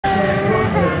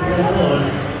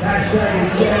Baby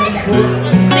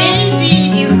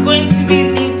is going to be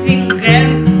meeting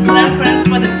grandparents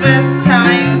for the first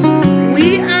time.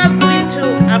 We are going to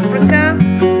Africa.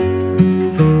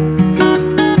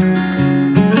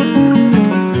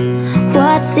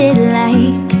 What's it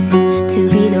like to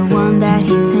be the one that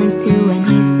he turns to when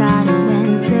he's out of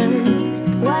answers?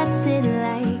 What's it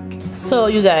like? So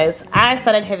you guys, I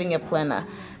started having a planner.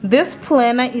 This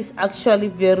planner is actually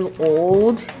very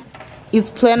old. It's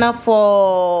planner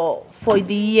for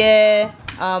the year.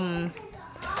 I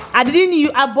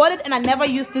bought it and I never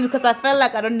used it because I felt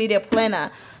like I don't need a planner.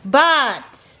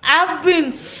 But I've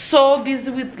been so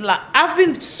busy with life.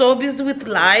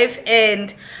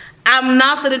 And I'm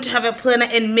now starting to have a planner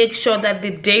and make sure that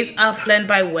the days are planned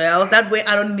by well. That way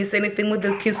I don't miss anything with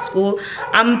the kids' school.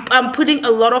 I'm putting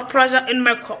a lot of pressure in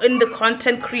the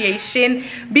content creation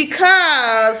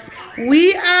because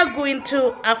we are going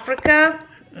to Africa.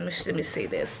 Let me say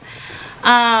this.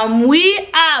 We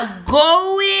are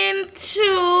going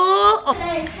to...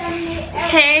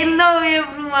 Hello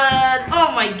everyone.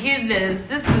 Oh my goodness,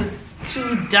 this is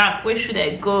too dark. Where should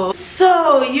I go?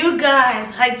 So you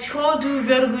guys, I told you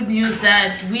very good news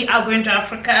that we are going to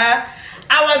Africa.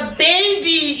 Our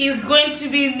baby is going to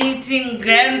be meeting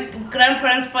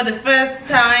grandparents for the first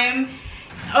time.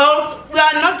 Also, we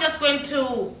are not just going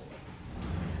to...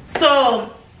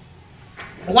 So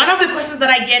one of the questions that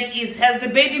I get is, has the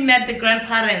baby met the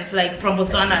grandparents, like from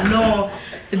Botswana? No,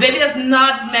 the baby has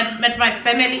not met my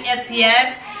family as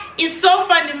yet. It's so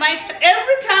funny.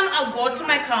 Every time I go to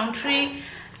my country,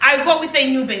 I go with a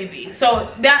new baby. So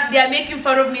they are making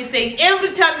fun of me, saying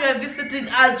every time you are visiting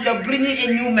us, you are bringing a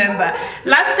new member.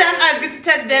 Last time I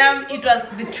visited them, it was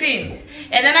the twins,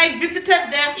 and then I visited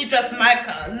them, it was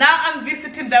Michael. Now I'm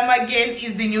visiting them again,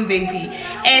 is the new baby,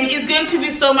 and it's going to be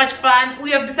so much fun.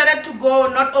 We have decided to go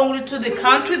not only to the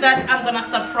country that I'm gonna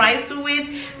surprise you with,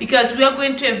 because we are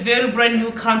going to a very brand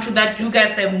new country that you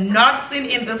guys have not seen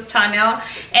in this channel,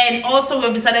 and also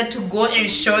we've decided to go and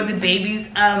show the babies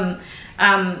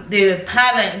the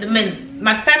parent,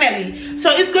 my family.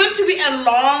 So it's going to be a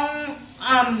long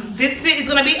visit. It's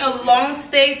going to be a long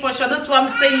stay for sure. That's why I'm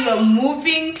saying we're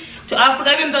moving to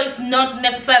Africa, even though it's not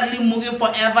necessarily moving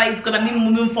forever. It's going to be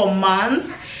moving for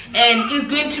months, and it's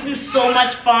going to be so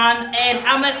much fun, and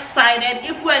I'm excited.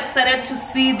 If we're excited to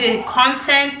see the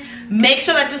content, make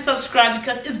sure that you subscribe,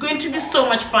 because it's going to be so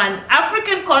much fun.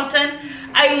 African content,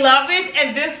 I love it,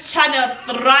 and this channel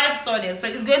thrives on it. So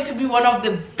it's going to be one of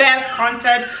the best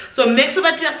content. So make sure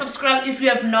that you are subscribed if you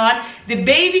have not. The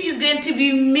baby is going to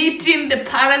be meeting the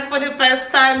parents for the first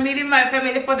time, meeting my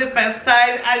family for the first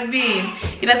time. I mean,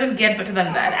 it doesn't get better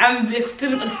than that. I'm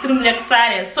extremely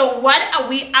excited. So what are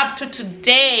we up to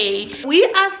today? We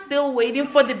are still waiting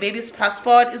for the baby's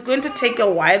passport. It's going to take a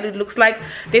while. It looks like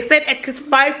they said it's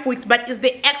 5 weeks, but it's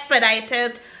the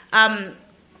expedited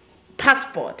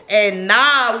passport. And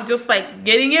now we're just like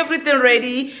getting everything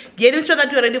ready, getting sure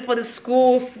that we're ready for the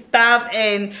school stuff.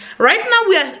 And right now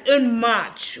we are in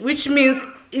March, which means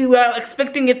we are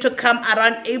expecting it to come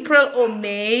around April or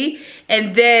May,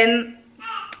 and then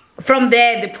from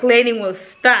there the planning will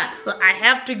start. So I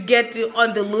have to get you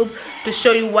on the loop to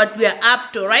show you what we are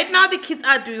up to. Right now the kids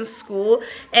are doing school,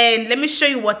 and let me show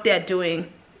you what they're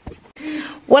doing.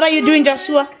 What are you doing,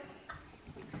 Joshua?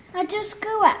 I do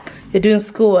schoolwork. You're doing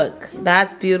schoolwork.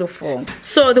 That's beautiful.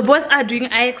 So the boys are doing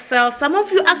IXL. Some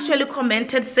of you actually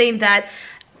commented saying that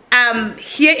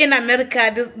here in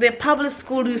America, the public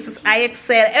school uses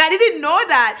IXL, and I didn't know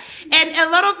that. And a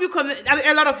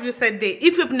lot of you said that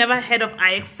if you've never heard of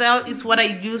IXL, it's what I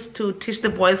use to teach the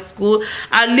boys school.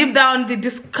 I'll leave down the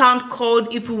discount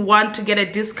code if you want to get a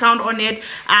discount on it.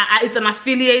 It's an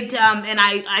affiliate, and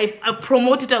I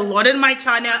promote it a lot in my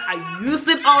channel. I use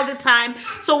it all the time.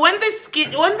 So when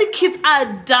the kids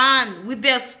are done with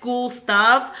their school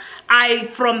stuff, I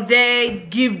from there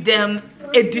give them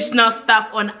additional stuff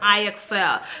on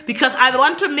IXL, because I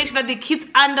want to make sure that the kids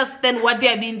understand what they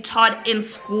are being taught in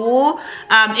school,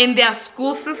 in their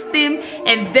school system,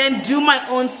 and then do my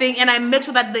own thing. And I make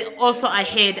sure that they also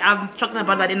ahead. I'm talking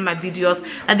about that in my videos,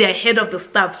 and they're ahead of the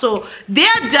stuff. So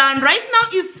they're done. Right now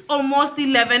it's almost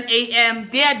 11 a.m.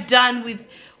 They're done with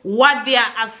what they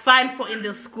are assigned for in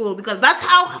the school, because that's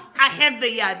how ahead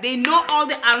they are. They know all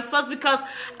the answers because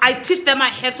I teach them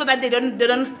ahead, so that they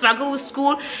don't struggle with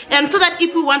school, and so that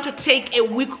if we want to take a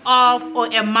week off or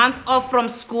a month off from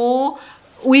school,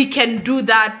 we can do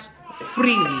that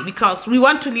freely, because we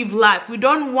want to live life. We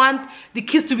don't want the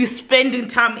kids to be spending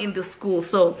time in the school,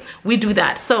 so we do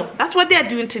that. So that's what they're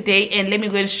doing today, and let me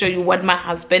go and show you what my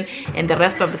husband and the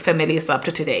rest of the family is up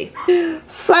to today.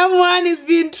 Someone is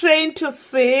being trained to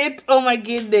sit. Oh my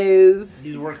goodness,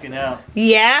 he's working out.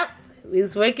 Yeah,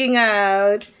 He's working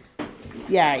out.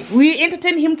 Yeah, we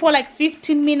entertained him for like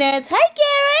 15 minutes. Hi,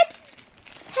 Garrett.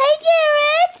 Hi,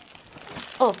 Garrett.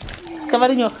 Oh, it's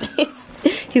covering your face.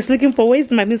 He's looking for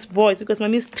where's Mommy's voice because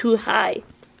Mommy's too high.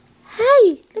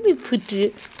 Hi, let me put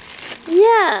you.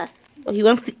 Yeah. Oh, he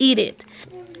wants to eat it.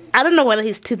 I don't know whether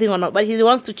he's teething or not, but he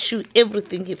wants to chew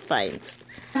everything he finds.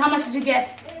 How much did you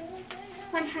get?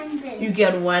 100. You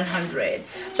get 100.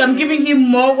 So I'm giving him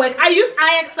more work. I use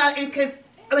IXL in case,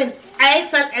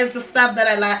 IXL as the stuff that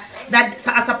I like, that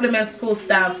supplement school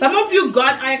stuff. Some of you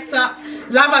got IXL,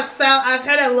 love XL. I've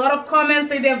heard a lot of comments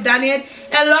say they've done it.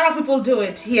 A lot of people do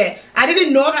it here. I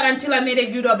didn't know that until I made a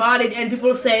video about it, and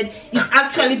people said it's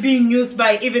actually being used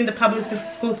by even the public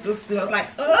school system. I was like,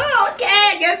 oh, okay,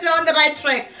 I guess we're on the right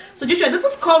track. So Joshua, this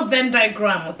is called Venn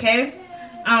diagram, okay?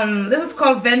 This is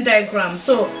called Venn diagram.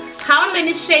 So how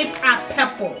many shapes are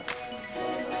purple?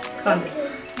 Count it.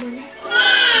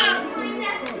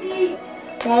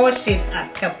 4 shapes are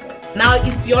purple. Now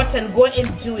it's your turn. Go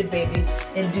and do it, baby.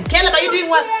 And do. Caleb, are you doing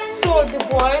what? So the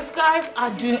boys, guys, are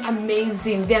doing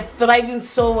amazing. They're thriving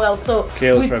so well. So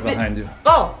Caleb's right behind you.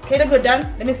 Oh, Caleb, go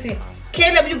done. Let me see.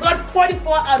 Caleb, you got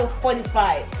 44 out of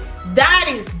 45. That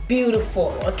is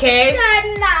beautiful. Okay.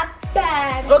 That's not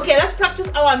bad. Okay, let's practice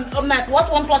our math. What's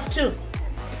 1 plus 2?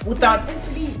 Without.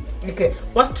 Okay.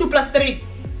 What's 2 plus 3?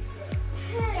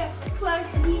 2 plus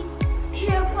 3. 2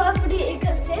 plus 3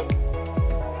 equals 6.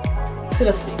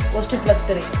 Seriously, what's 2 plus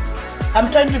 3? I'm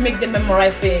trying to make them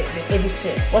memorize the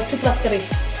addition. What's 2 plus 3?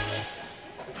 It's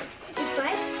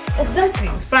 5. Exactly,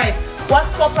 it's 5. What's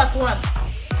 4 plus 1?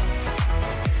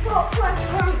 4 plus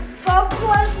 1. 4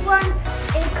 plus 1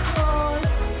 equals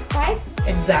 5.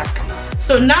 Exactly.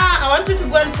 So now I want you to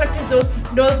go and practice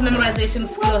those memorization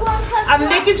skills. I'm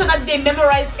making sure that they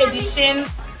memorize addition.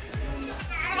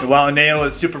 While Neo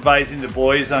is supervising the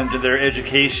boys on their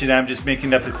education, I'm just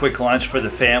making up a quick lunch for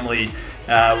the family.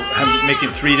 I'm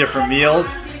making 3 different meals,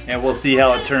 and we'll see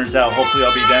how it turns out. Hopefully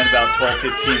I'll be done about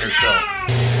 12:15 or so.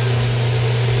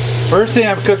 First thing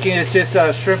I'm cooking is just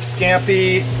shrimp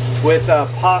scampi with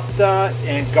pasta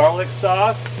and garlic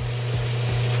sauce.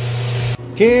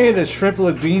 Okay, the shrimp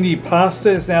linguine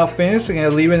pasta is now finished. I'm going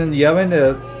to leave it in the oven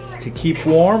to keep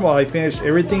warm while I finish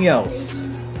everything else.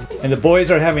 And the boys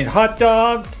are having hot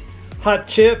dogs, hot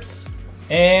chips,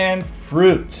 and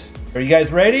fruit. Are you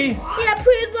guys ready? Yeah,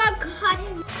 please walk hot.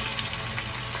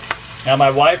 Now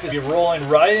my wife will be rolling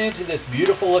right into this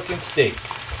beautiful looking steak.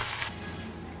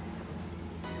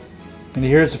 And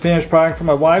here's the finished product for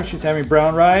my wife. She's having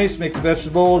brown rice, mixed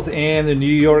vegetables, and the New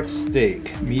York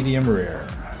steak, medium rare.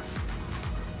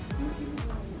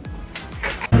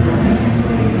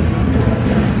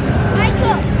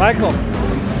 Michael.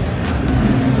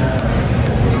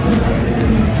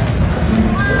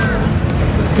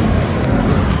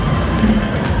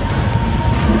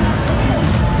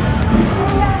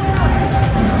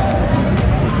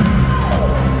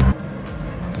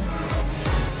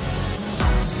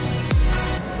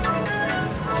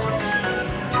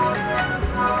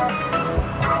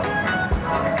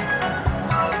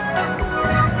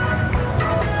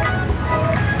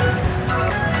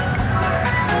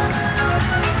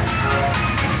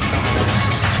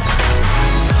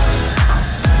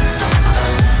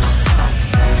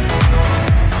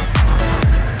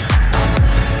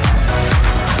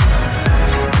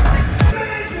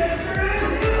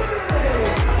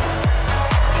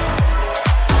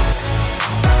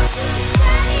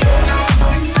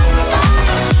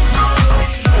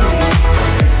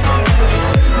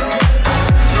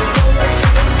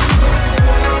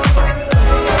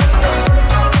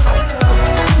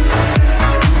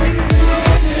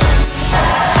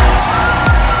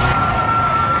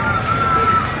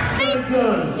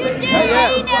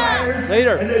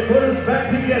 Later. And they put us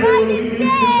back together when we do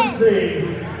different things.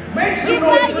 Make some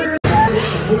noise for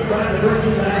we've got the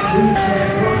merchandise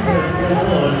contest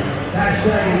going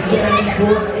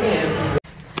on.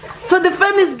 So the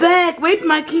fun is back. Wait,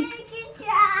 Mikey.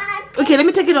 Okay, let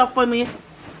me take it off for me.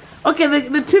 Okay,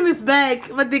 the team is back,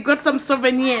 but they got some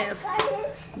souvenirs.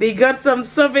 They got some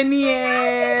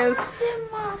souvenirs.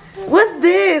 What's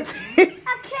this?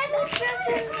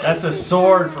 That's a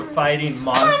sword for fighting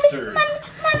monsters.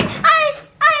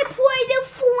 I played a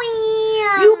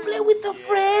friend. You play with a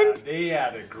friend? They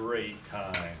had a great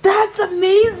time. That's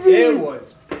amazing. It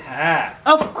was packed.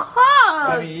 Of course.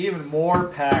 I mean, even more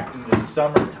packed in the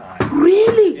summertime.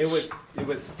 Really? It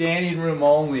was standing room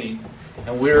only,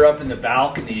 and we were up in the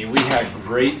balcony. We had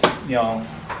great,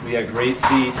 we had great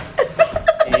seats,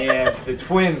 and the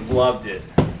twins loved it.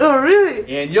 Oh, really?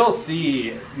 And you'll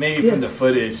see, maybe from the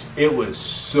footage, it was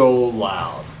so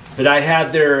loud. But I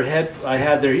had their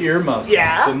earmuffs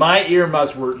Yeah. on. But my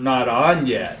earmuffs were not on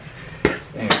yet.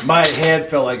 And my head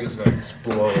felt like it was going to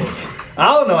explode. I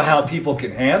don't know how people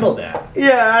can handle that.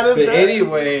 Yeah, I don't But know.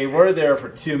 anyway, we're there for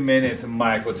 2 minutes and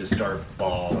Michael just started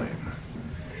bawling.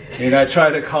 And I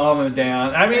tried to calm him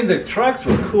down. I mean, the trucks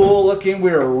were cool looking.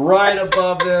 We were right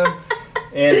above them.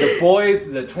 And the boys,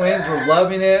 the twins, were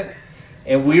loving it.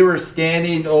 And we were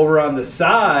standing over on the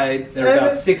side. There were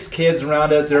about 6 kids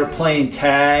around us. They were playing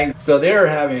tag. So they were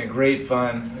having a great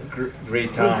time.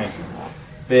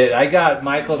 But I got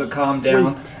Michael to calm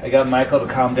down. I got Michael to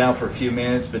calm down for a few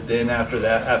minutes. But then after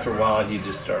a while, he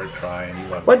just started crying.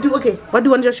 What do you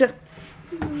want, Joshua?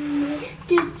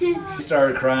 He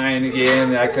started crying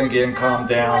again. I couldn't get him calmed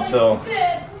down. So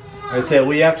I said,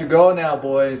 we have to go now,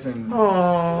 boys. And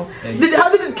How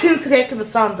did the twins react to the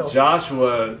sound though?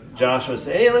 Joshua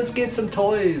said, hey, let's get some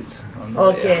toys. On the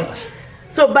way out.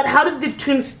 So, but how did the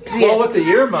twins react? Well, with the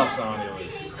earmuffs on, it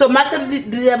was. So, Michael,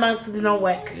 the earmuffs did not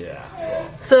work. Yeah.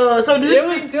 So do you It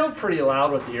was still pretty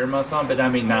loud with the earmuffs on, but I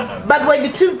mean, not. But were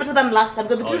the twins better than last time?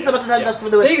 Because the twins were better than last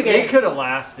time. They could have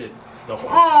lasted the whole.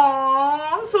 Oh,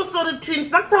 I'm so sorry,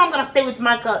 twins. Next time I'm gonna stay with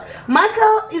Michael.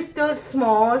 Michael is still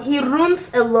small. He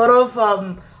ruins a lot of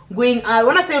going out.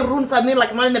 When I say ruins, I mean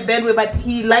like not in a bad way, but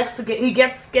he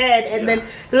gets scared. And then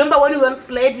remember when we went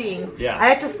sledding? Yeah. I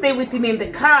had to stay with him in the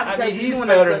car. I mean, he's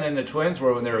better than the twins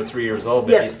were when they were 3 years old,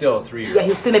 but he's still a 3-year-old. Yeah,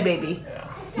 he's still a baby.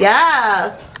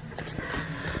 Yeah.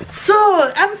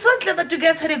 So I'm so glad that you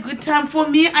guys had a good time. For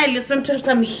me, I listened to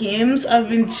some hymns. I've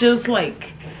been just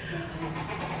like,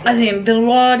 I think the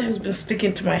Lord has been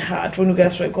speaking to my heart when you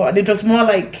guys were gone. It was more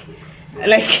like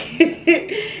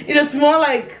it was more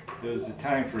like it was a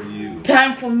time for you.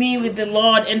 Time for me with the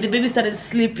Lord. And the baby started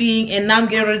sleeping, and now I'm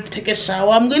getting ready to take a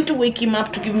shower. I'm going to wake him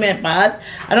up to give him a bath.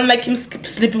 I don't like him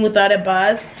sleeping without a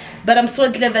bath. But I'm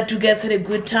so glad that you guys had a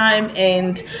good time,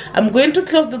 and I'm going to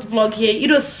close this vlog here. It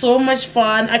was so much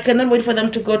fun. I cannot wait for them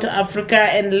to go to Africa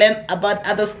and learn about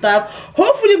other stuff.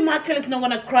 Hopefully Michael is not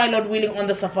going to cry, Lord willing, on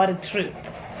the safari trip.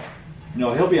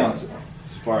 No, he'll be on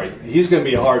safari. He's going to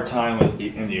be a hard time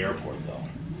in the airport, though.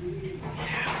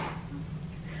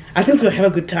 I think we'll have a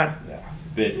good time. Yeah,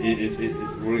 but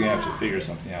we're going to have to figure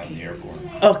something out in the airport.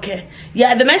 Okay.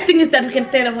 Yeah, the nice thing is that we can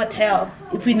stay in a hotel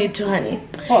if we need to, honey.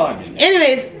 Well, I mean,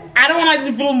 anyways, I don't want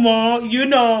to film more. You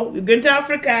know, we're going to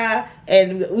Africa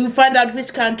and we'll find out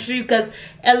which country, because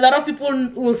a lot of people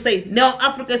will say, no,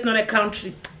 Africa is not a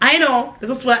country. I know. This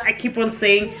is why I keep on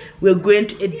saying we're going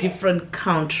to a different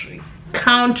country.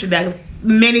 There are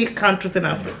many countries in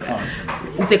Africa.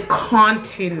 It's a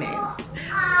continent.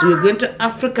 So we're going to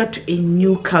Africa, to a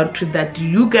new country that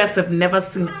you guys have never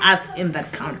seen us in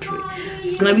that country.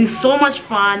 It's going to be so much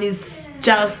fun. It's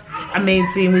just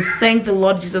amazing. We thank the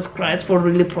Lord Jesus Christ for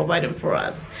really providing for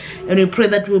us. And we pray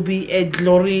that we'll be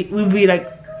we'll be like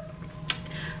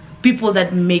people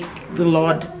that make the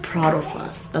Lord proud of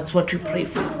us. That's what we pray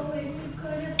for.